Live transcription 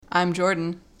I'm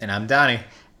Jordan. And I'm Donnie.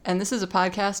 And this is a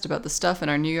podcast about the stuff in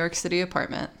our New York City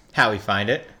apartment. How we find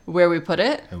it. Where we put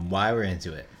it. And why we're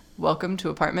into it. Welcome to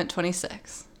Apartment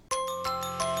 26.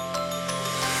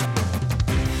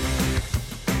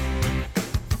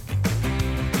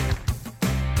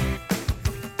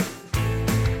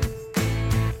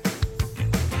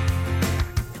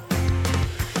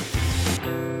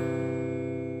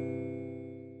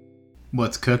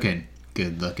 What's cooking?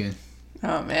 Good looking.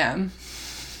 Oh, man.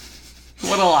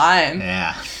 What a line.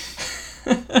 Yeah.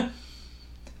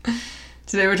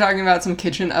 Today we're talking about some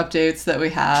kitchen updates that we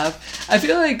have. I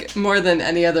feel like more than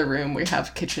any other room we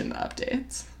have kitchen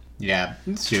updates. Yeah,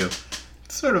 it's true.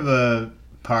 It's sort of a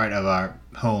part of our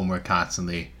home we're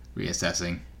constantly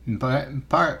reassessing. In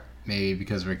part, maybe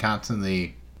because we're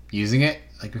constantly using it.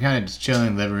 Like, we're kind of just chilling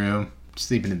in the living room,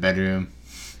 sleep in the bedroom,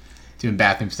 doing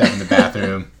bathroom stuff in the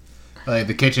bathroom. Like,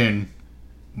 the kitchen,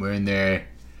 we're in there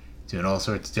doing all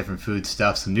sorts of different food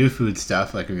stuff, some new food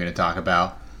stuff like we're going to talk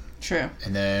about. True.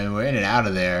 And then we're in and out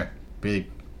of there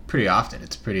really pretty often.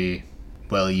 It's a pretty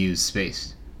well-used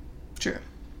space. True.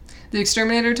 The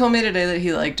exterminator told me today that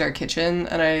he liked our kitchen,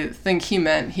 and I think he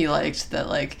meant he liked that,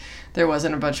 like, there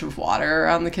wasn't a bunch of water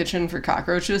around the kitchen for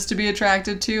cockroaches to be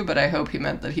attracted to, but I hope he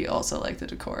meant that he also liked the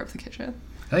decor of the kitchen.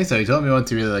 I think so. He told me once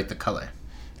he really liked the color.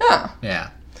 Oh.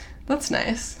 Yeah. That's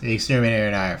nice. The exterminator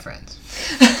and I are friends.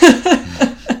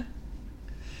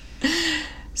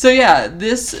 So yeah,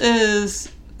 this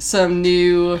is some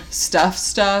new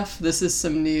stuff. This is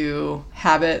some new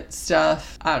habit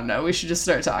stuff. I don't know. We should just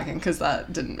start talking because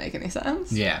that didn't make any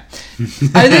sense. Yeah.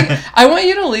 I want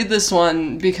you to lead this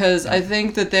one because I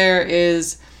think that there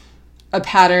is a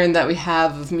pattern that we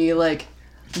have of me like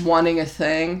wanting a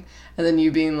thing and then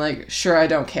you being like, sure, I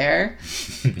don't care.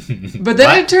 But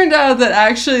then it turned out that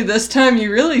actually this time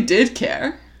you really did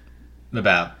care.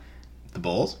 About the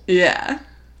bowls? Yeah.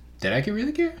 Did I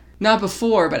really care? Not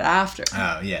before, but after.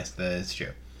 Oh, yes, that is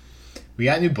true. We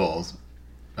got new bowls.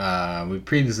 We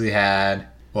previously had,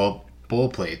 bowl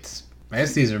plates. I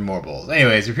guess these are more bowls.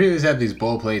 Anyways, we previously had these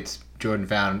bowl plates Jordan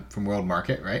found from World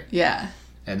Market, right? Yeah.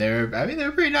 And they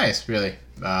were pretty nice, really.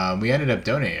 We ended up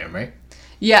donating them, right?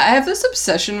 Yeah, I have this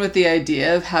obsession with the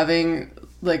idea of having,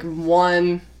 like,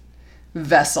 one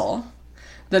vessel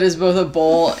that is both a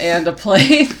bowl and a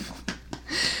plate.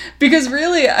 Because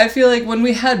really, I feel like when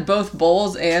we had both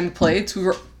bowls and plates, we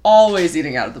were always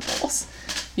eating out of the bowls.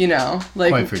 You know? Like,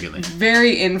 quite frequently.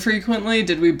 Very infrequently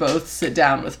did we both sit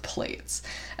down with plates.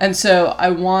 And so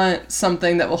I want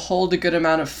something that will hold a good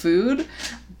amount of food,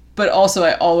 but also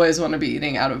I always want to be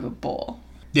eating out of a bowl.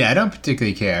 Yeah, I don't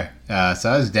particularly care.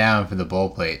 So I was down for the bowl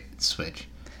plate switch.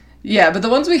 Yeah, but the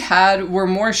ones we had were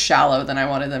more shallow than I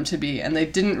wanted them to be, and they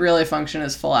didn't really function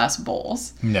as full-ass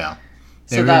bowls. No.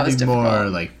 They So were that was difficult. more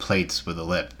like plates with a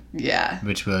lip. Yeah.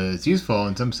 Which was useful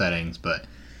in some settings, but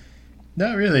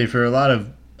not really for a lot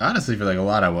of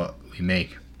what we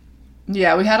make.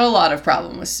 Yeah, we had a lot of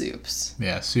problem with soups.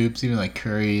 Yeah, soups, even like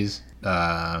curries.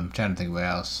 I'm trying to think of what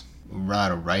else. A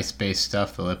lot of rice-based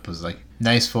stuff the lip was like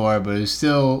nice for, but it was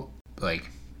still like,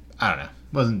 I don't know.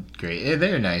 It wasn't great.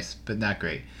 They were nice, but not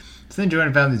great. So then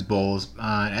Jordan found these bowls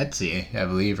on Etsy, I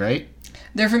believe, right?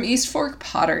 They're from East Fork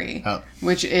Pottery, Oh.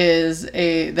 which is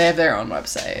they have their own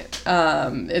website.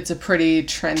 It's a pretty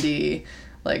trendy,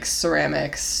 like,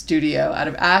 ceramics studio out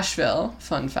of Asheville,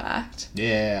 fun fact.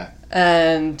 Yeah.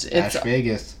 And it's... Ash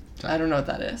Vegas. I don't know what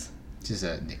that is. It's just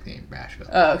a nickname for Asheville.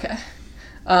 Oh, okay.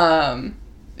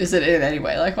 Is it in any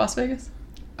way like Las Vegas?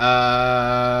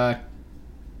 Kind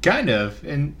of,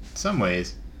 in some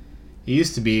ways. It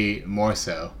used to be more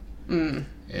so. Mm.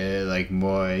 It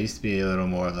used to be a little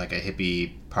more of like a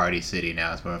hippie party city.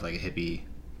 Now it's more of like a hippie,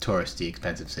 touristy,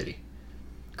 expensive city.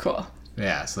 Cool.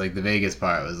 Yeah, so like the Vegas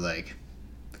part was like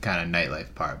the kind of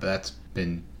nightlife part, but that's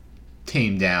been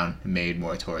tamed down and made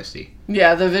more touristy.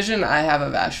 Yeah, the vision I have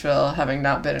of Asheville, having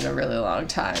not been in a really long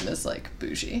time, is like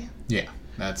bougie. Yeah.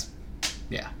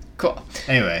 Cool.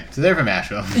 Anyway, so they're from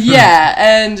Asheville. Yeah,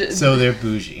 and... So they're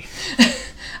bougie.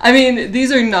 I mean,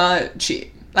 these are not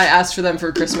cheap. I asked for them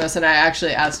for Christmas, and I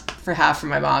actually asked for half for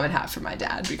my mom and half for my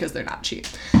dad, because they're not cheap.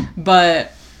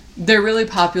 But they're really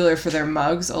popular for their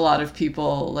mugs. A lot of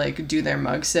people, like, do their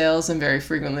mug sales, and very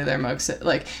frequently their mugs...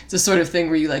 Like, it's a sort of thing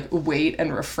where you, like, wait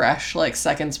and refresh, like,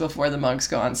 seconds before the mugs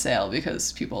go on sale,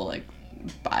 because people, like,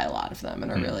 buy a lot of them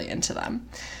and are really into them.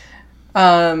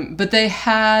 But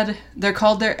they're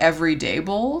called their everyday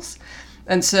bowls.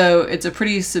 And so it's a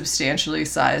pretty substantially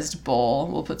sized bowl.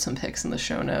 We'll put some pics in the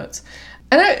show notes.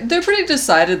 And they're pretty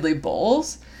decidedly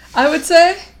bowls, I would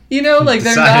say. You know, like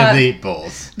they're decidedly not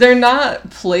bowls. They're not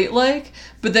plate-like,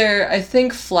 but they're, I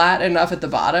think, flat enough at the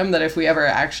bottom that if we ever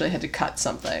actually had to cut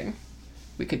something,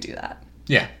 we could do that.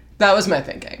 Yeah. That was my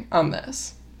thinking on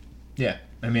this. Yeah.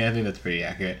 I mean, I think that's pretty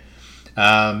accurate.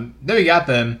 Then we got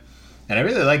them, and I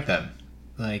really like them.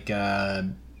 Like,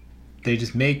 they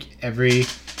just make every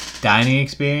dining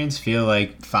experience feel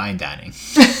like fine dining.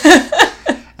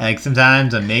 Like,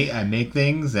 sometimes I make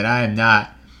things that I am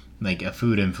not, like, a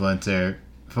food influencer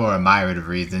for a myriad of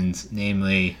reasons,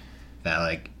 namely that,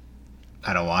 like,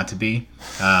 I don't want to be.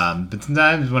 But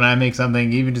sometimes when I make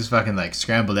something, even just fucking, like,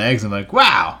 scrambled eggs, I'm like,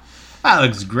 wow, that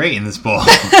looks great in this bowl.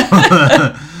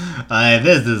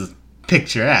 This is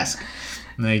picturesque.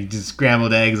 Like, just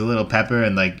scrambled eggs, a little pepper,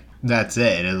 and, like, that's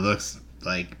it. It looks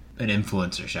like an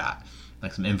influencer shot.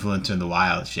 Like some influencer in the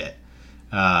wild shit.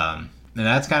 And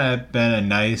that's kind of been a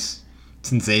nice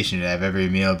sensation to have every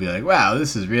meal be like, wow,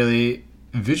 this is really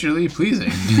visually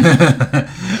pleasing.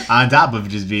 On top of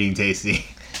just being tasty.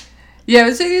 Yeah, I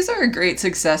would say these are a great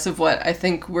success of what I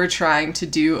think we're trying to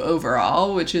do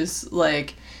overall, which is,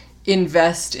 like,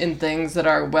 invest in things that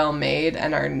are well made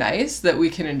and are nice that we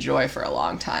can enjoy for a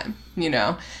long time, you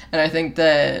know? And I think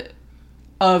that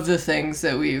of the things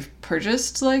that we've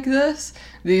purchased like this,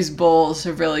 these bowls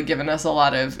have really given us a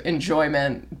lot of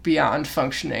enjoyment beyond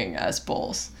functioning as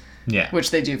bowls. Yeah. Which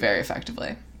they do very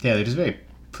effectively. Yeah, they're just very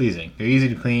pleasing. They're easy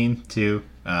to clean, too.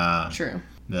 True.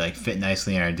 They, like, fit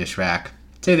nicely in our dish rack.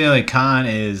 I'd say the only con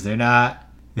is they're not,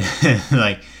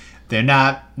 like, they're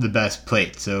not the best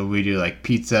plate. So we do, like,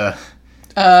 pizza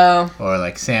or,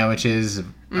 like, sandwiches.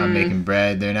 I'm making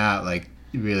bread. They're not, like,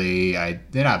 really,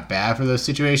 they're not bad for those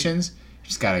situations.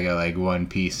 Just gotta go like one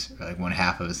piece or like one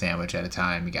half of a sandwich at a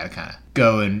time. You gotta kind of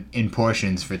go in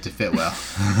portions for it to fit well.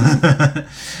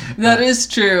 That is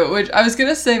true, which I was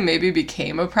gonna say maybe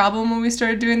became a problem when we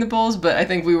started doing the bowls, but I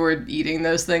think we were eating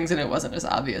those things and it wasn't as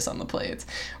obvious on the plates.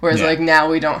 Whereas like now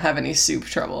we don't have any soup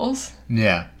troubles.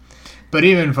 Yeah, but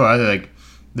even for other, like,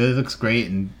 that looks great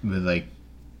and with like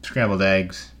scrambled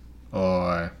eggs,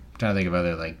 or I'm trying to think of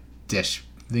other like dish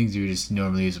things you would just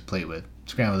normally use a plate with.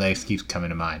 Scrambled eggs keeps coming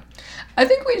to mind. I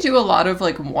think we do a lot of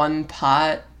like one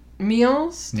pot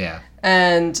meals. Yeah.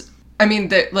 And I mean,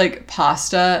 like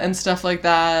pasta and stuff like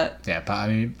that. Yeah,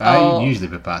 I usually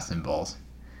put pasta in bowls.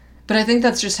 But I think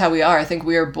that's just how we are. I think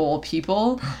we are bowl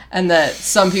people, and that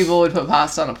some people would put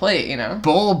pasta on a plate, you know?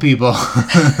 Bowl people.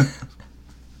 I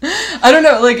don't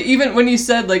know, like, even when you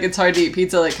said, like, it's hard to eat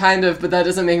pizza, like, kind of, but that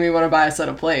doesn't make me want to buy a set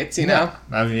of plates, you know?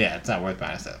 I mean, yeah, it's not worth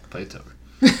buying a set of plates over.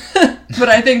 But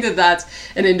I think that that's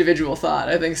an individual thought.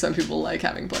 I think some people like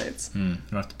having plates. We'll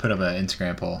have to put up an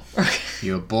Instagram poll. Okay.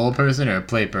 You a bowl person or a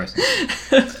plate person?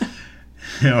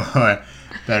 Or,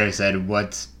 better said,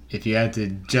 if you had to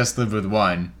just live with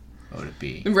one, what would it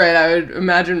be? Right, I would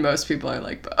imagine most people are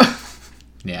like both.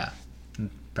 Yeah,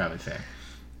 probably fair.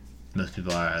 Most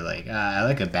people are like, I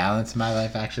like a balance in my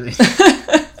life, actually. /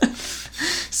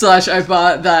 I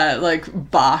bought that,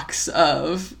 like, box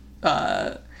of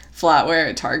flatware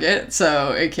at Target,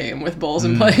 so it came with bowls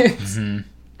and plates.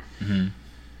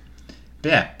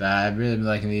 But yeah, I've really been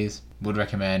liking these. Would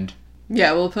recommend.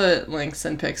 Yeah, we'll put links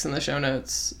and pics in the show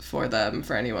notes for them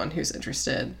for anyone who's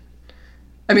interested.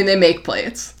 I mean, they make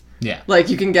plates. Yeah. Like,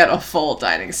 you can get a full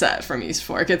dining set from East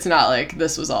Fork. It's not like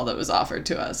this was all that was offered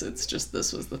to us. It's just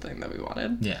this was the thing that we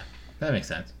wanted. Yeah, that makes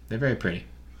sense. They're very pretty.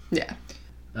 Yeah.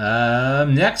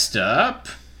 Next up,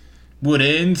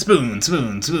 wooden spoons.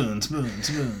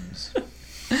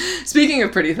 Speaking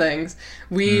of pretty things,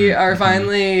 we are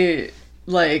finally,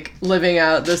 like, living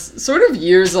out this sort of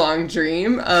years-long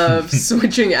dream of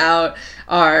switching out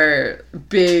our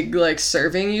big, like,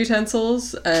 serving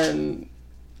utensils and,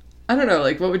 I don't know,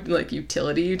 like, what would, like,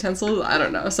 utility utensils? I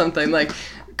don't know, something like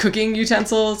cooking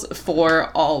utensils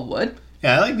for all wood.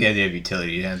 Yeah, I like the idea of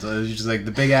utility utensils. It's just like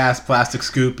the big-ass plastic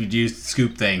scoop you'd use to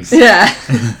scoop things. Yeah.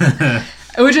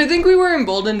 Which I think we were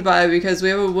emboldened by because we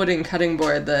have a wooden cutting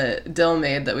board that Dill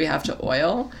made that we have to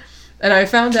oil. And I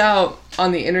found out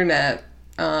on the internet,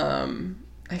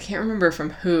 I can't remember from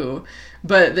who,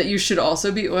 but that you should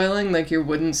also be oiling, like, your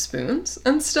wooden spoons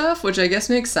and stuff, which I guess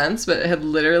makes sense, but it had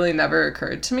literally never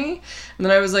occurred to me. And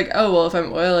then I was like, oh, well, if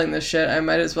I'm oiling this shit, I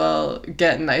might as well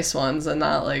get nice ones and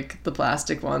not, like, the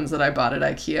plastic ones that I bought at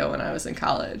IKEA when I was in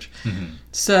college.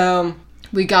 So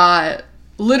we got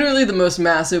literally the most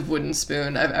massive wooden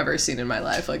spoon I've ever seen in my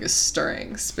life, like a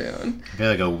stirring spoon. I feel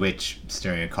like a witch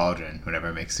stirring a cauldron whenever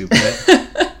I make soup with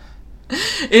it.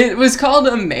 It was called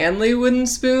a manly wooden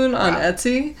spoon on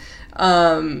Etsy.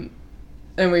 And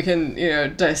we can,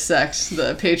 dissect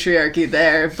the patriarchy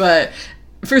there. But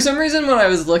For some reason, when I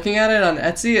was looking at it on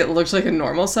Etsy, it looked like a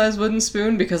normal size wooden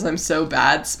spoon because I'm so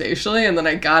bad spatially, and then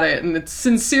I got it, and it's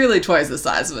sincerely twice the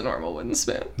size of a normal wooden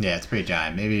spoon. Yeah, it's pretty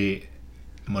giant. Maybe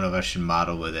one of us should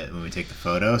model with it when we take the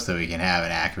photo so we can have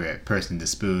an accurate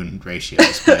person-to-spoon ratio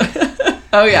display.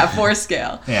 Oh, yeah, 4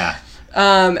 scale. Yeah.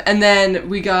 And then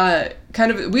we got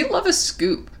we love a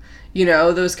scoop. You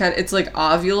know, those it's like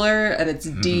ovular and it's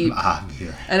deep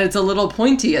Ovular. and it's a little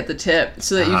pointy at the tip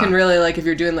so that you can really, like, if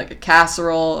you're doing like a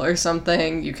casserole or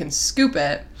something, you can scoop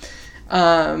it.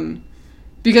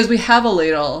 Because we have a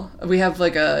ladle, we have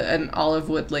like an olive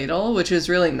wood ladle, which is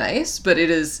really nice, but it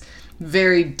is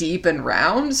very deep and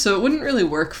round, so it wouldn't really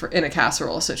work in a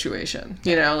casserole situation.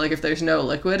 You know, like if there's no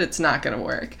liquid, it's not going to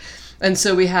work. And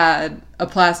so we had a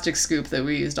plastic scoop that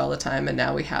we used all the time, and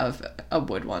now we have a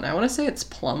wood one. I want to say it's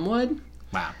plum wood.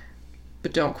 Wow.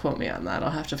 But don't quote me on that.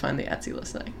 I'll have to find the Etsy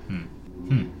listing.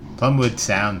 Plumwood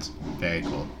sounds very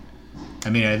cool. I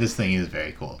mean, this thing is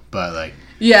very cool, but like...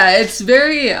 Yeah, it's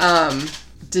very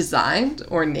designed,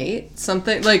 ornate,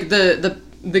 something. Like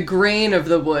the grain of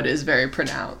the wood is very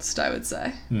pronounced, I would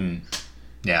say.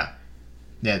 Yeah.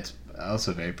 Yeah, it's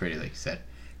also very pretty, like you said.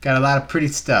 Got a lot of pretty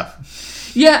stuff.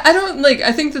 Yeah,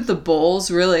 I think that the bowls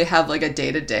really have like a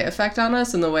day-to-day effect on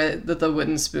us in the way that the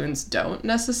wooden spoons don't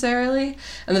necessarily.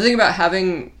 And the thing about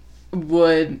having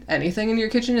wood anything in your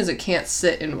kitchen is it can't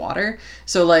sit in water.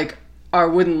 So like our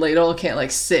wooden ladle can't like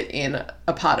sit in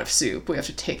a pot of soup. We have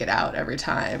to take it out every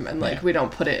time, and like we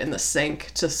don't put it in the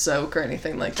sink to soak or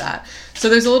anything like that. So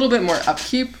there's a little bit more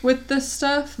upkeep with this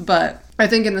stuff, but I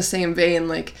think in the same vein,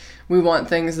 like, we want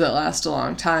things that last a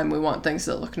long time. We want things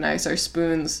that look nice. Our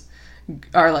spoons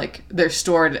are like, they're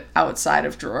stored outside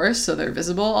of drawers, so they're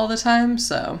visible all the time.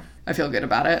 So I feel good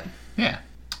about it. Yeah.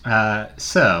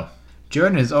 So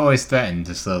Jordan has always threatened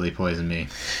to slowly poison me.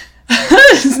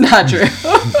 It's not true.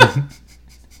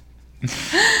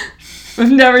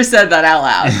 We've never said that out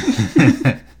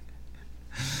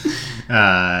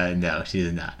loud. No, she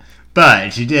did not.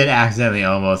 But she did accidentally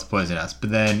almost poison us.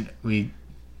 But then we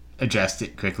addressed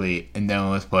it quickly, and no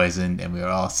one was poisoned, and we were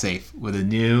all safe with a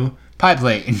new pie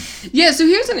plate. Yeah, so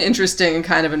here's an interesting and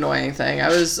kind of annoying thing. I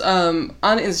was on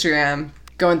Instagram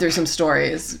going through some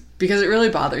stories, because it really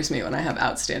bothers me when I have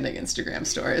outstanding Instagram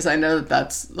stories. I know that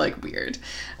that's, like, weird.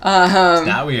 It's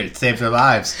not weird. It saves our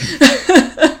lives.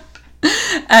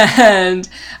 And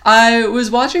I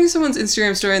was watching someone's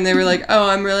Instagram story, and they were like, oh,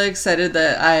 I'm really excited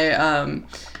that I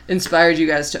inspired you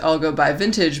guys to all go buy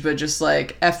vintage, but just,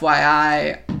 like,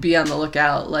 FYI, be on the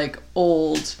lookout. Like,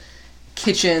 old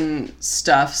kitchen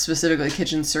stuff, specifically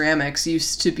kitchen ceramics,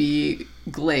 used to be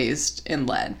glazed in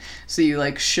lead. So you,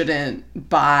 like, shouldn't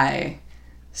buy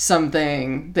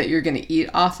something that you're going to eat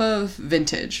off of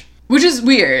vintage. Which is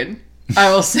weird,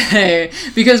 I will say,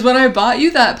 because when I bought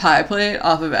you that pie plate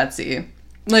off of Etsy,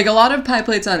 like, a lot of pie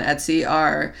plates on Etsy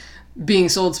are being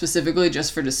sold specifically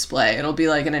just for display. It'll be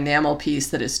like an enamel piece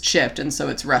that is chipped, and so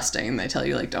it's rusting, and they tell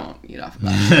you, like, don't eat off of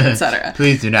that, etc.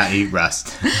 Please do not eat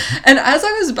rust. And as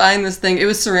I was buying this thing, it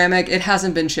was ceramic. It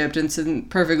hasn't been chipped. It's in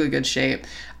perfectly good shape.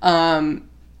 But,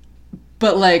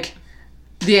 like,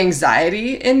 the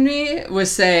anxiety in me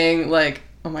was saying, like,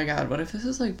 oh my god, what if this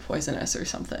is, like, poisonous or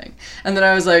something? And then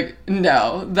I was like,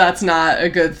 no, that's not a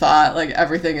good thought. Like,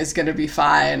 everything is going to be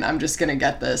fine. I'm just going to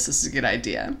get this. This is a good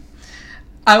idea.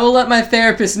 I will let my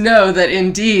therapist know that,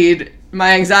 indeed,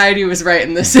 my anxiety was right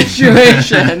in this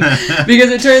situation.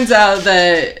 Because it turns out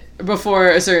that before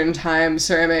a certain time,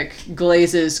 ceramic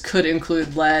glazes could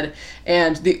include lead,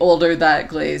 and the older that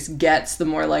glaze gets, the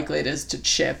more likely it is to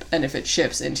chip, and if it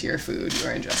chips into your food, you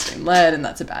are ingesting lead, and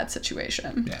that's a bad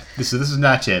situation. Yeah. So this is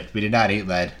not chipped. We did not eat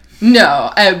lead.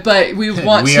 No, but we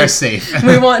want we are safe.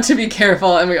 We want to be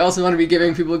careful, and we also want to be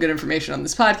giving people good information on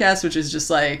this podcast, which is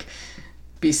just like,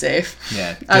 be safe.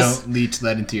 Yeah, don't leach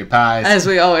lead into your pies. As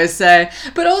we always say.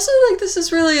 But also, like, this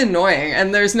is really annoying,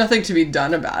 and there's nothing to be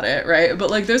done about it, right?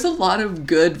 But, like, there's a lot of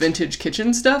good vintage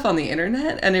kitchen stuff on the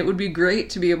internet, and it would be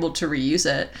great to be able to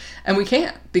reuse it. And we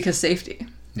can't, because safety.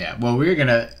 Yeah, well, we're going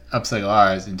to upcycle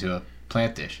ours into a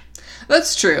plant dish.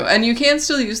 That's true, and you can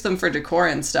still use them for decor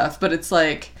and stuff, but it's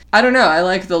like, I don't know, I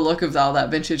like the look of all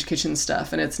that vintage kitchen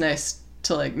stuff, and it's nice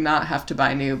to, like, not have to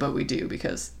buy new, but we do,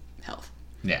 because health.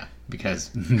 Yeah, because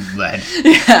lead.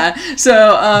 Yeah,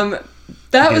 so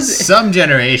was some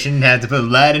generation had to put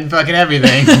lead in fucking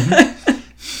everything.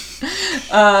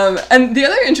 And the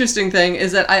other interesting thing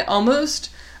is that I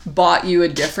almost bought you a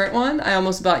different one. I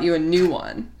almost bought you a new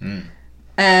one.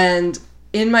 And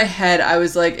in my head, I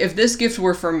was like, if this gift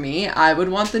were for me, I would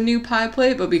want the new pie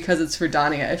plate, but because it's for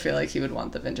Donnie, I feel like he would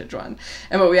want the vintage one.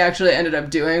 And what we actually ended up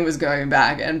doing was going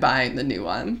back and buying the new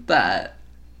one that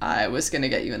I was going to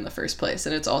get you in the first place.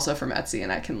 And it's also from Etsy,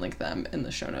 and I can link them in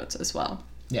the show notes as well.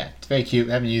 Yeah, it's very cute.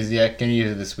 Haven't used it yet. Gonna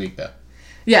use it this week, though.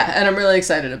 Yeah, and I'm really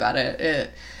excited about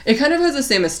it. It kind of has the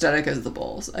same aesthetic as the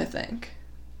bowls, I think,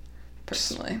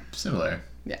 personally. Similar.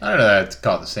 Yeah. I don't know that to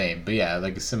call it the same, but yeah,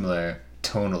 like a similar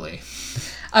tonally.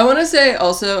 I want to say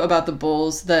also about the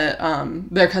bowls that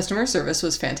their customer service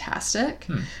was fantastic.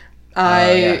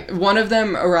 One of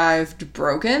them arrived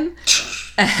broken,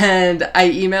 and I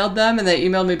emailed them, and they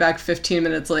emailed me back 15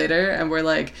 minutes later, and were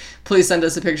like, please send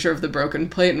us a picture of the broken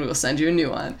plate, and we will send you a new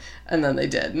one. And then they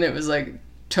did, and it was like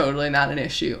totally not an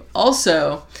issue.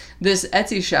 Also, this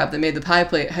Etsy shop that made the pie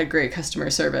plate had great customer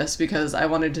service, because I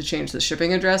wanted to change the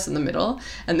shipping address in the middle,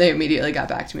 and they immediately got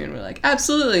back to me and were like,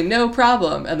 absolutely, no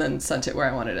problem, and then sent it where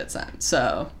I wanted it sent.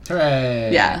 So,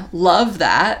 hooray! Yeah, love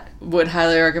that. Would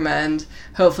highly recommend.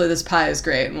 Hopefully this pie is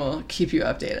great, and we'll keep you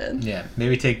updated. Yeah,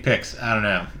 maybe take pics. I don't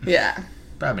know. Yeah.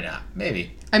 Probably not.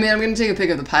 Maybe. I mean, I'm going to take a pic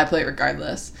of the pie plate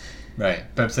regardless. Right,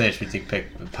 but I'm saying should we take a pic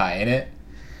with pie in it?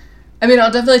 I mean,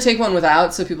 I'll definitely take one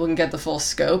without so people can get the full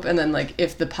scope, and then, like,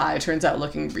 if the pie turns out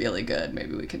looking really good,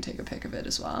 maybe we can take a pic of it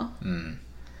as well.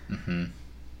 Mm-hmm.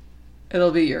 It'll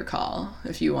be your call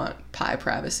if you want pie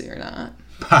privacy or not.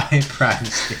 Pie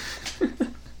privacy.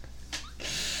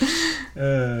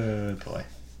 Oh, boy.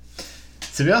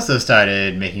 So we also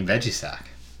started making veggie stock.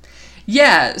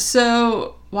 Yeah,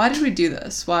 so why did we do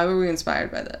this? Why were we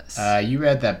inspired by this? You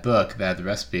read that book that had the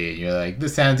recipe, and you're like,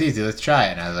 this sounds easy, let's try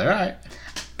it. And I was like, all right.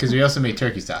 Because we also made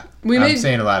turkey stock. I'm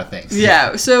saying a lot of things.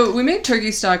 Yeah, so we made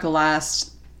turkey stock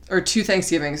 2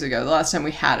 Thanksgivings ago, the last time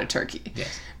we had a turkey.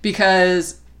 Yes.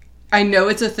 Because I know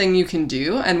it's a thing you can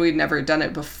do, and we'd never done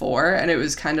it before, and it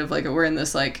was kind of like we're in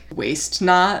this like waste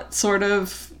knot sort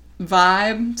of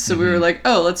vibe. So we were like,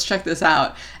 oh, let's check this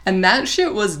out. And that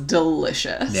shit was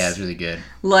delicious. Yeah, it's really good.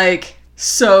 Like,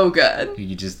 so good. You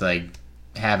could just like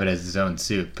have it as its own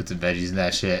soup, put some veggies in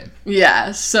that shit.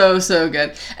 Yeah, so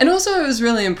good. And also I was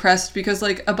really impressed because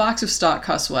like a box of stock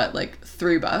costs what, like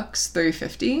 $3,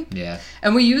 $3.50? Yeah.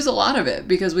 And we use a lot of it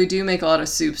because we do make a lot of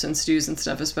soups and stews and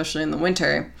stuff, especially in the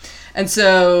winter. And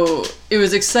so it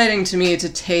was exciting to me to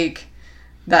take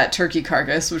that turkey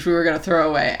carcass, which we were going to throw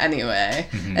away anyway,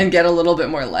 and get a little bit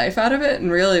more life out of it.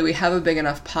 And really, we have a big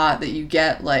enough pot that you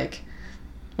get like,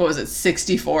 what was it,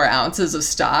 64 ounces of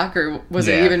stock? Or was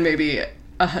it even maybe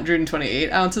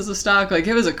 128 ounces of stock? Like,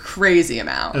 it was a crazy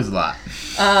amount. It was a lot.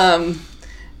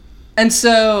 And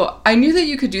so I knew that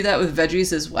you could do that with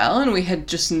veggies as well, and we had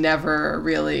just never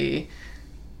really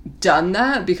done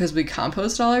that because we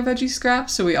compost all our veggie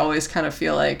scraps, so we always kind of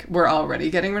feel like we're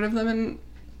already getting rid of them in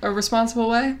a responsible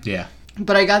way. Yeah.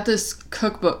 But I got this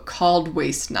cookbook called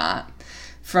Waste Not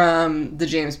from the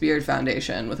James Beard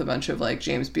Foundation with a bunch of like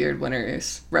James Beard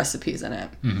winners recipes in it.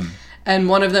 And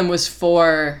one of them was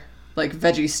for like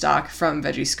veggie stock from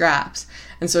veggie scraps,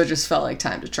 and so it just felt like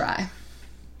time to try.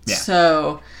 Yeah.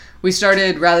 So we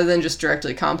started, rather than just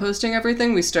directly composting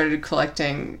everything, we started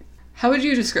collecting, how would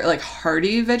you describe, like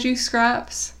hearty veggie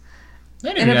scraps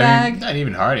in a bag? Not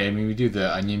even hearty. I mean, we do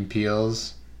the onion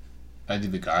peels. I do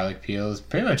the garlic peels.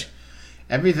 Pretty much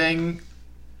everything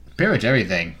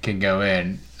can go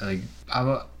in. Like,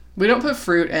 we don't put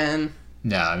fruit in.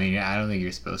 No, I mean, I don't think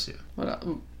you're supposed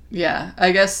to. Yeah,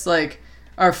 I guess like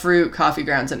our fruit, coffee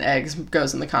grounds, and eggs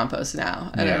goes in the compost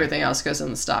now, and everything else goes in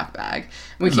the stock bag.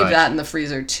 And we keep that in the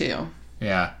freezer too.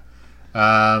 Yeah.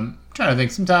 I'm trying to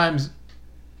think. Sometimes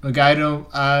like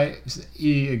I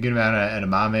eat a good amount of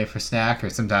edamame for snack, or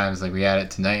sometimes like we had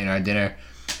it tonight in our dinner.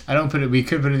 I don't put it. We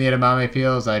could put in the edamame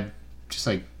peels. I just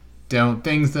like don't,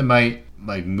 things that might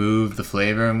like move the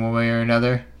flavor in one way or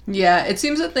another. Yeah, it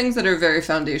seems that things that are very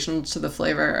foundational to the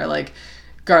flavor are like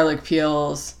garlic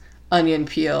peels, onion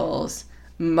peels,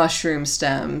 mushroom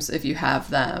stems if you have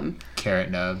them,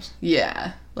 carrot nubs.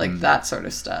 Yeah, like that sort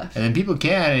of stuff. And then people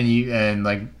can, and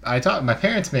like my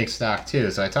parents make stock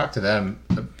too, so I talked to them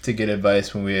to get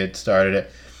advice when we had started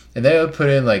it, and they would put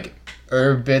in like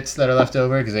herb bits that are left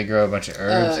over because they grow a bunch of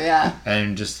herbs. Oh yeah.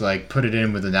 And just like put it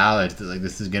in with the knowledge that like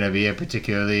this is gonna be a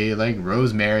particularly like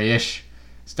rosemary-ish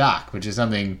stock, which is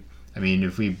something, I mean,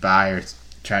 if we buy or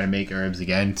try to make herbs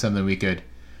again, something we could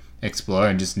explore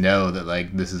and just know that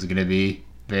like this is gonna be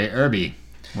very herby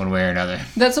one way or another.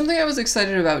 That's something I was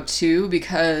excited about too,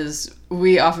 because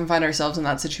we often find ourselves in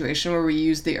that situation where we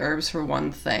use the herbs for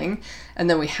one thing and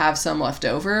then we have some left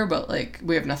over, but like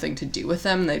we have nothing to do with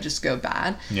them, they just go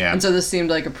bad. Yeah. And so this seemed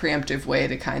like a preemptive way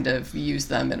to kind of use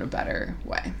them in a better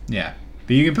way. Yeah.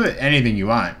 But you can put anything you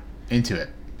want into it.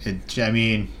 I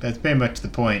mean, that's pretty much the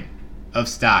point of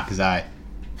stock as I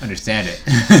understand it.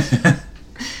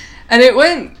 And it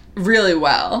went really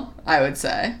well, I would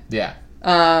say. Yeah.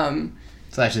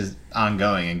 / is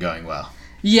ongoing and going well.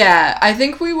 Yeah, I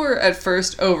think we were at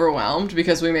first overwhelmed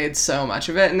because we made so much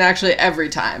of it, and actually every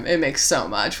time it makes so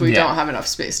much, we don't have enough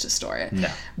space to store it. No.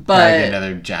 But gotta get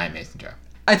another giant mason jar.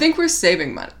 I think we're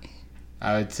saving money.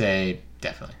 I would say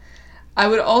definitely. I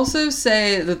would also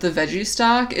say that the veggie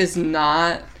stock is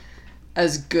not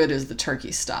as good as the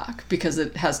turkey stock because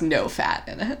it has no fat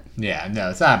in it. Yeah,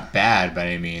 no, it's not bad by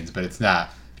any means, but it's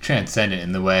not transcendent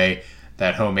in the way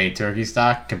that homemade turkey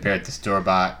stock compared to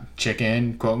store-bought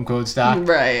chicken, quote-unquote stock,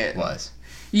 right, was.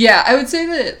 Yeah, I would say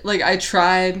that, like, I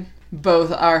tried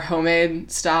both our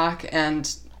homemade stock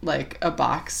and, like, a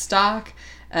box stock,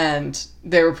 and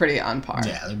they were pretty on par.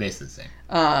 Yeah, they're basically the same.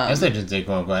 I guess I just say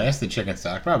quote-unquote. I guess the chicken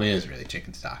stock probably is really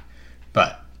chicken stock,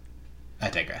 but I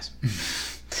digress.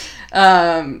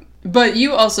 But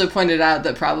you also pointed out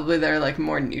that probably there are, like,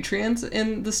 more nutrients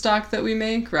in the stock that we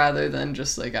make rather than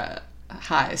just, like, a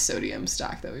high sodium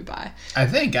stock that we buy. I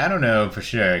don't know for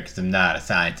sure because I'm not a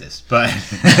scientist, but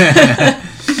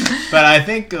but I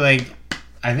think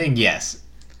yes.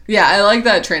 Yeah, I like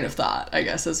that train of thought, I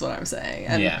guess is what I'm saying.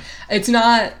 And yeah. It's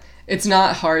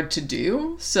not hard to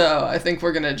do, so I think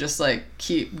we're gonna just like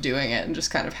keep doing it and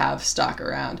just kind of have stock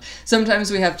around. Sometimes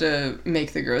we have to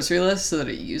make the grocery list so that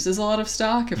it uses a lot of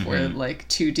stock if we're like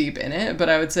too deep in it, but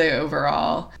I would say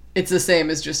overall it's the same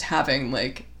as just having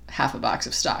like half a box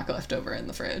of stock left over in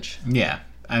the fridge. Yeah.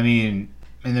 I mean,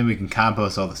 and then we can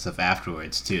compost all the stuff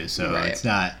afterwards too, so It's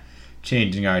not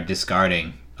changing our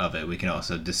discarding of it. We can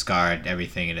also discard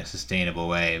everything in a sustainable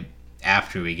way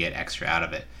after we get extra out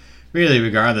of it. Really,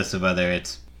 regardless of whether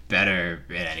it's better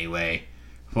in any way.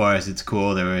 For us, it's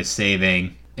cool that we're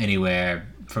saving anywhere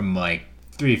from like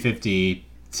 $3.50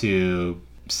 to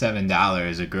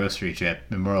 $7 a grocery trip,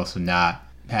 and we're also not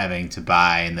having to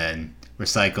buy and then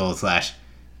recycle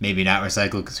 / maybe not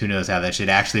recycle because who knows how that shit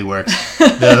actually works.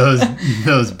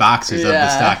 those boxes of the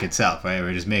stock itself, right?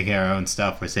 We're just making our own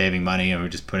stuff. We're saving money and we're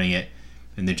just putting it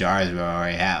in the jars we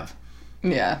already have.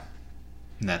 Yeah.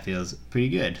 And that feels pretty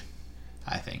good,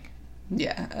 I think.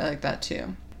 Yeah, I like that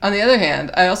too. On the other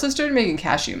hand, I also started making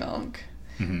cashew milk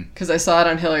because I saw it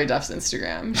on Hillary Duff's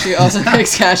Instagram. She also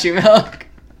makes cashew milk.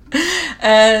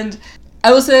 And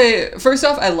I will say, first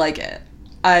off, I like it.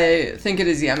 I think it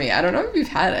is yummy. I don't know if you've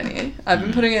had any. I've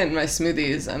been putting it in my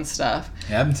smoothies and stuff.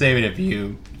 Yeah, I've been saving a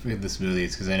few for the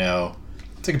smoothies because I know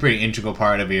it's like a pretty integral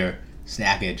part of your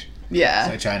snackage. Yeah.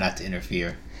 So I try not to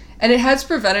interfere. And it has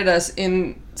prevented us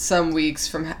in some weeks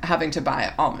from having to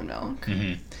buy almond milk.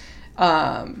 Mm-hmm.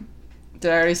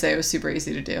 Did I already say it was super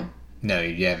easy to do? No,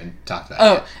 you haven't talked about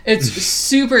it. Oh, it's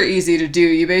super easy to do.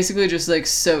 You basically just like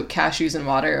soak cashews in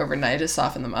water overnight to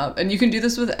soften them up. And you can do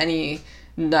this with any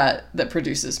nut that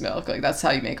produces milk. Like that's how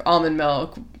you make almond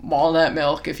milk, walnut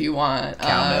milk if you want.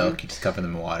 Cow milk, you just cover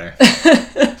them in water.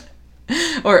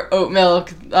 Or oat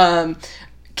milk.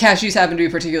 Cashews happen to be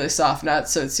particularly soft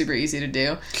nuts, so it's super easy to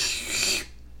do.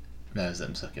 That was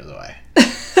them sucking away.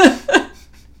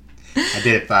 I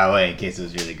did it far away in case it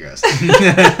was really gross.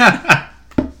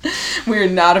 We're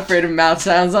not afraid of mouth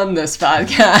sounds on this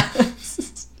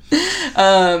podcast.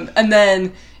 And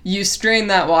then you strain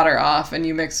that water off and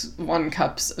you mix 1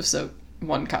 cup of soaked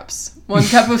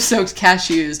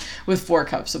cashews with 4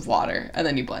 cups of water, and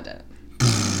then you blend it.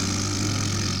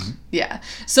 Yeah.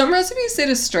 Some recipes say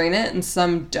to strain it and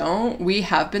some don't. We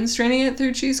have been straining it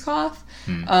through cheesecloth.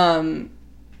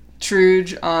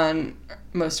 Truge on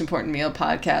Most Important Meal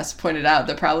podcast pointed out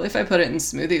that probably if I put it in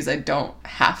smoothies, I don't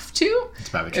have to. It's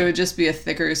probably true. It would just be a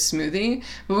thicker smoothie.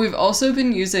 But we've also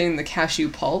been using the cashew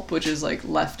pulp, which is like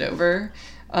leftover,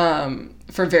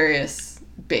 for various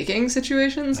baking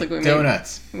situations. Like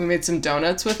donuts. We made some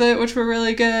donuts with it, which were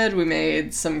really good. We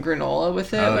made some granola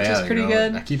with it, which was pretty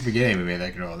good. I keep forgetting we made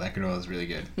that granola. That granola is really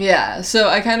good. Yeah, so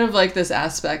I kind of like this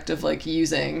aspect of like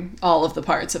using all of the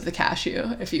parts of the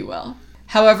cashew, if you will.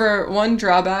 However, one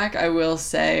drawback I will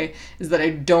say is that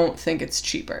I don't think it's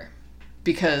cheaper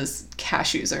because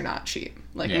cashews are not cheap.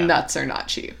 Nuts are not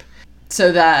cheap.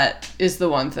 So that is the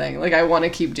one thing. Like, I want to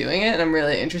keep doing it and I'm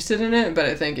really interested in it, but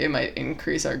I think it might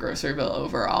increase our grocery bill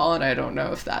overall, and I don't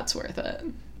know if that's worth it.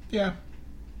 Yeah.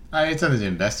 It's something to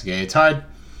investigate. It's hard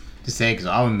to say because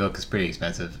almond milk is pretty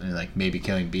expensive and like maybe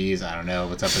killing bees. I don't know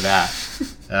what's up with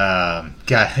that.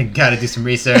 Gotta do some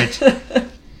research.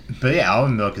 But yeah,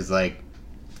 almond milk is like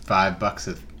 $5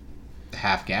 a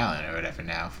half gallon or whatever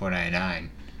now, $4.99.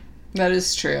 That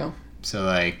is true. So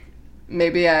like,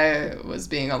 maybe I was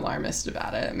being alarmist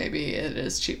about it. Maybe it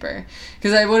is cheaper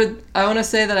because I want to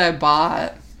say that I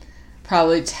bought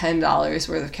probably $10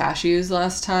 worth of cashews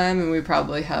last time, and we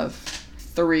probably have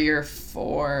 3 or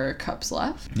 4 cups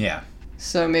left. Yeah.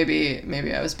 So maybe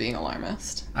I was being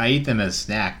alarmist. I eat them as a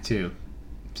snack too.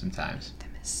 sometimes. Them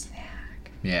a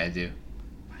snack. Yeah, I do.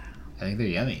 Wow. I think they're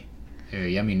yummy. They're a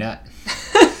yummy nut.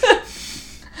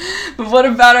 But what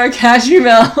about our cashew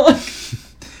milk?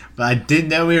 But I didn't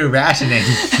know we were rationing.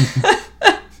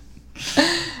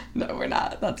 No, we're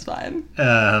not. That's fine.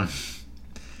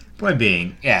 Point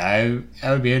being, yeah,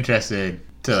 I would be interested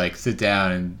to like sit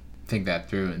down and think that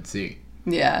through and see.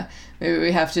 Yeah, maybe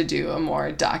we have to do a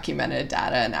more documented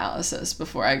data analysis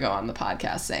before I go on the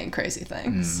podcast saying crazy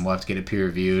things. We'll have to get it peer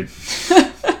reviewed.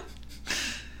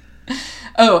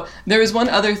 Oh, there was one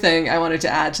other thing I wanted to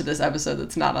add to this episode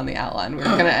that's not on the outline. We were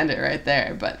going to end it right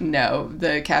there, but no,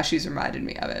 the cashews reminded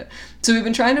me of it. So we've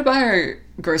been trying to buy our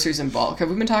groceries in bulk. Have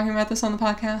we been talking about this on the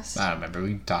podcast? I don't remember. We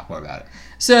can talk more about it.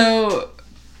 So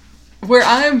where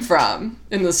I'm from,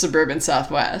 in the suburban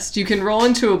Southwest, you can roll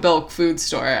into a bulk food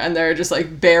store and there are just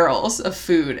like barrels of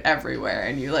food everywhere,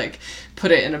 and you like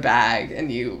put it in a bag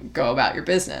and you go about your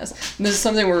business. And this is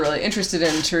something we're really interested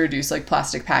in, to reduce like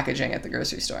plastic packaging at the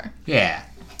grocery store. Yeah.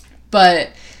 But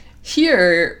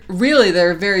here, really, there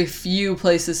are very few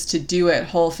places to do it,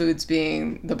 Whole Foods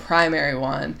being the primary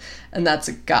one, and that's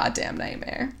a goddamn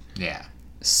nightmare. Yeah.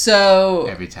 So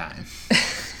Every time.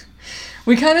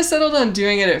 we kind of settled on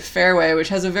doing it at Fairway, which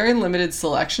has a very limited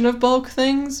selection of bulk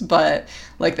things, but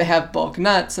like they have bulk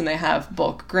nuts and they have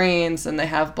bulk grains and they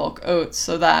have bulk oats,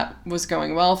 so that was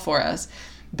going well for us.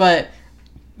 But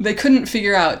they couldn't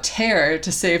figure out tear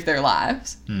to save their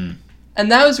lives. And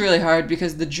that was really hard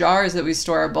because the jars that we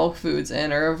store our bulk foods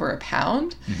in are over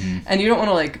 £1, and you don't want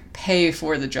to like pay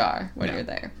for the jar when you're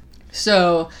there.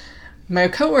 So my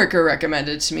coworker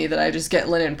recommended to me that I just get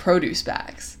linen produce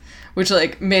bags, which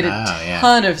like made a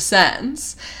ton of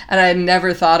sense, and I had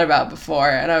never thought about before,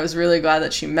 and I was really glad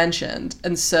that she mentioned.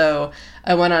 And so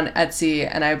I went on Etsy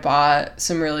and I bought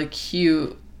some really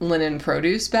cute linen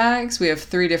produce bags. We have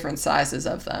 3 different sizes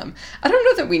of them. I don't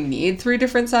know that we need 3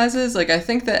 different sizes. Like, I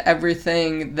think that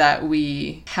everything that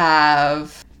we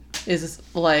have is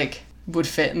like would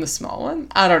fit in the small one.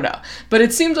 I don't know. But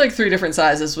it seemed like 3 different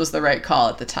sizes was the right call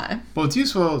at the time. Well, it's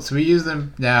useful. So we use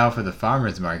them now for the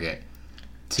farmer's market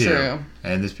too. True.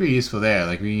 And it's pretty useful there.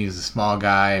 Like, we can use the small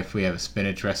guy if we have a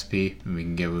spinach recipe and we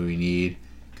can get what we need.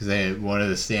 Because one of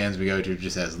the stands we go to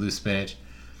just has loose spinach.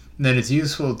 And then it's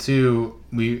useful too,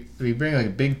 we bring like a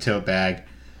big tote bag.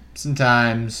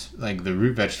 Sometimes like the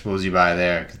root vegetables you buy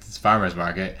there, because it's farmer's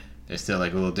market, they're still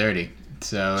like a little dirty.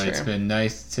 So It's been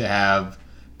nice to have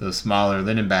those smaller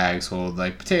linen bags hold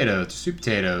like potatoes, sweet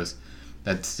potatoes,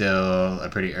 that still are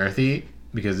pretty earthy,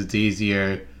 because it's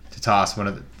easier to toss one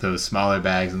of those smaller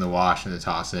bags in the wash and to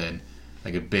toss in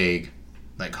like a big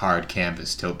like hard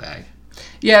canvas tote bag.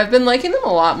 Yeah, I've been liking them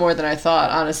a lot more than I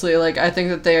thought, honestly. Like, I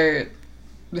think that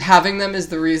having them is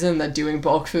the reason that doing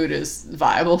bulk food is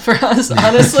viable for us,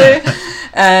 honestly.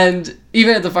 And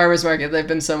even at the farmer's market, they've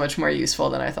been so much more useful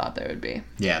than I thought they would be.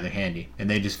 Yeah, they're handy. And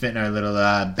they just fit in our little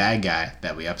bag guy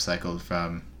that we upcycled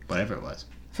from whatever it was.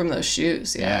 From those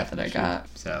shoes, that I got.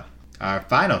 So, our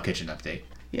final kitchen update.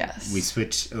 Yes. We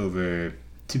switched over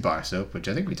to bar soap, which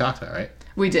I think we talked about, right?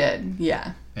 We did,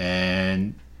 yeah.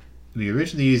 And we were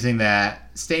originally using that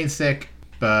stain stick,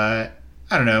 but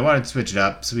I don't know, I wanted to switch it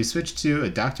up. So we switched to a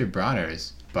Dr.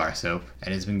 Bronner's bar soap,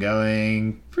 and it's been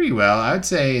going pretty well. I would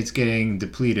say it's getting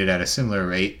depleted at a similar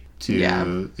rate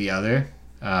to the other.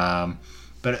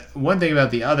 But one thing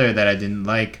about the other that I didn't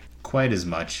like quite as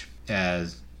much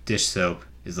as dish soap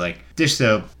is like dish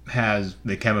soap has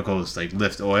the chemicals like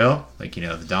lift oil, like, you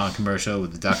know, the Dawn commercial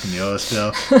with the duck and the oil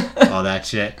spill, all that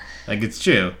shit. Like, it's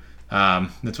true.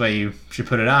 That's why you should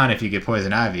put it on if you get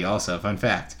poison ivy. Also, fun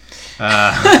fact.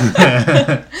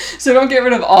 So don't get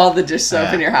rid of all the dish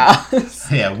soap in your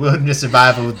house. Yeah, wilderness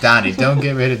survival with Donnie. Don't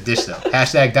get rid of dish soap.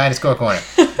 Hashtag Donnie Score Corner.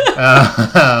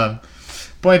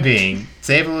 Point being,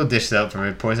 save a little dish soap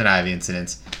from poison ivy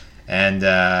incidents, and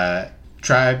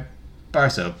try bar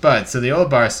soap. But so the old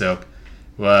bar soap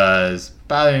was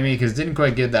bothering me because it didn't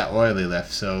quite give that oily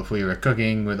lift. So if we were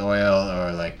cooking with oil,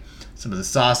 or like some of the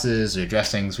sauces or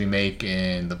dressings we make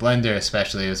in the blender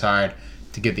especially, it was hard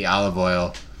to get the olive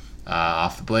oil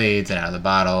off the blades and out of the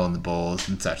bottle and the bowls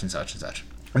and such and such and such.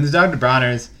 And the Dr.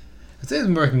 Bronner's, I'd say it's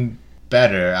working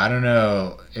better. I don't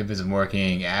know if it's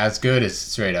working as good as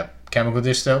straight up chemical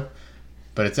dish soap,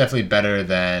 but it's definitely better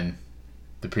than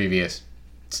the previous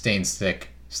stain stick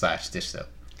 / dish soap.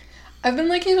 I've been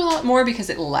liking it a lot more because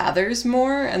it lathers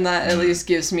more, and that at least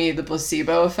gives me the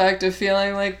placebo effect of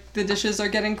feeling like the dishes are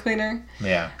getting cleaner.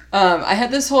 Yeah. I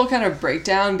had this whole kind of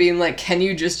breakdown being like, can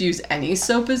you just use any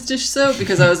soap as dish soap?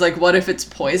 Because I was like, what if it's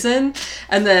poison?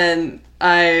 And then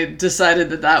I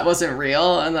decided that wasn't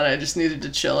real and that I just needed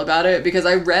to chill about it, because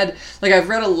I've read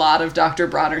a lot of Dr.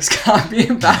 Bronner's copy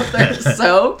about their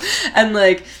soap, and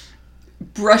like,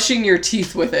 brushing your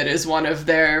teeth with it is one of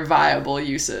their viable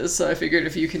uses. So I figured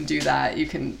if you can do that, you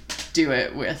can do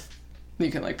it with,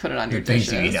 you can like put it on your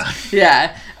dishes.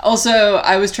 Yeah. Also,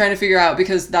 I was trying to figure out,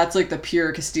 because that's like the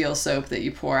pure Castile soap that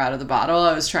you pour out of the bottle.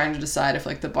 I was trying to decide if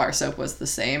like the bar soap was the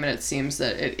same, and it seems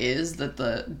that it is, that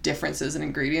the differences in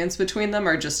ingredients between them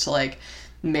are just to like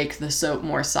make the soap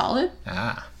more solid.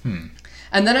 And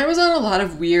then I was on a lot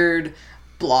of weird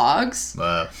blogs.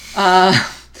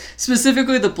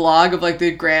 Specifically the blog of like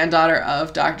the granddaughter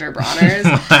of Dr. Bronner's.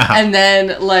 And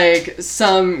then like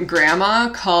some grandma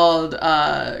called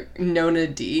Nona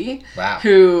D. Wow.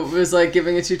 Who was like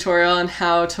giving a tutorial on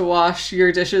how to wash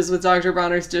your dishes with Dr.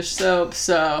 Bronner's dish soap.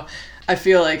 So I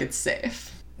feel like it's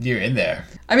safe. You're in there.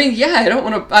 I mean, yeah,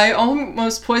 I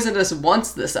almost poisoned us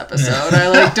once this episode. I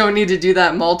like don't need to do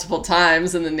that multiple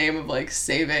times in the name of like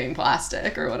saving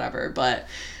plastic or whatever, but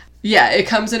yeah, it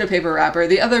comes in a paper wrapper.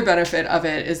 The other benefit of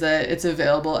it is that it's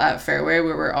available at Fairway,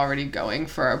 where we're already going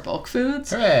for our bulk foods.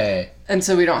 Hooray! And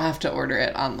so we don't have to order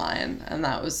it online. And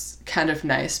that was kind of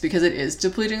nice, because it is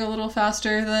depleting a little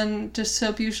faster than dish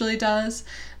soap usually does,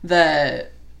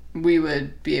 that we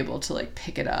would be able to like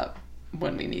pick it up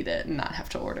when we need it and not have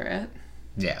to order it.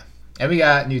 Yeah. And we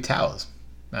got new towels.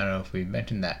 I don't know if we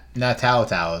mentioned that. Not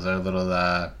towels, our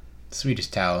little Swedish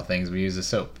towel things. We use the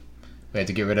soap. We had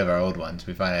to get rid of our old ones.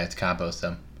 We finally had to compost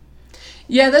them.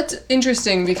 Yeah, that's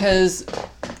interesting, because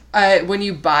when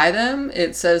you buy them,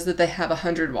 it says that they have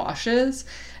 100 washes.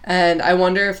 And I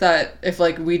wonder if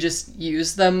like we just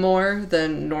use them more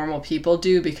than normal people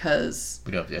do, because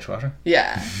we don't have a dishwasher.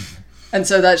 Yeah. And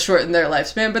so that shortened their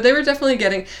lifespan. But they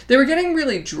were getting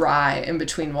really dry in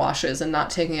between washes and not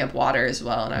taking up water as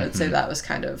well. And I would say that was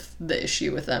kind of the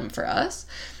issue with them for us.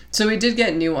 So we did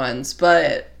get new ones,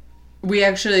 but we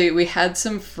had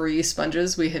some free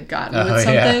sponges we had gotten with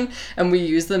something, and we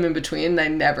used them in between, and I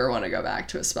never want to go back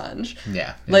to a sponge.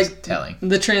 Yeah, like telling.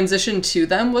 The transition to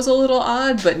them was a little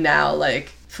odd, but now, like,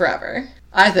 forever.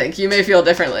 I think you may feel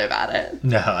differently about it.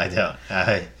 No, I don't.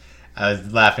 I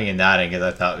was laughing and nodding because I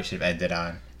thought we should have ended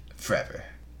on forever.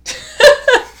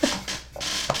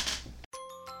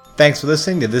 Thanks for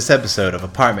listening to this episode of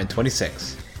Apartment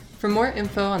 26. For more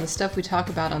info on the stuff we talk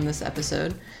about on this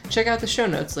episode, check out the show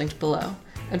notes linked below,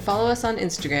 and follow us on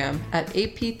Instagram at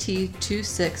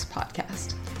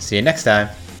APT26podcast. See you next time.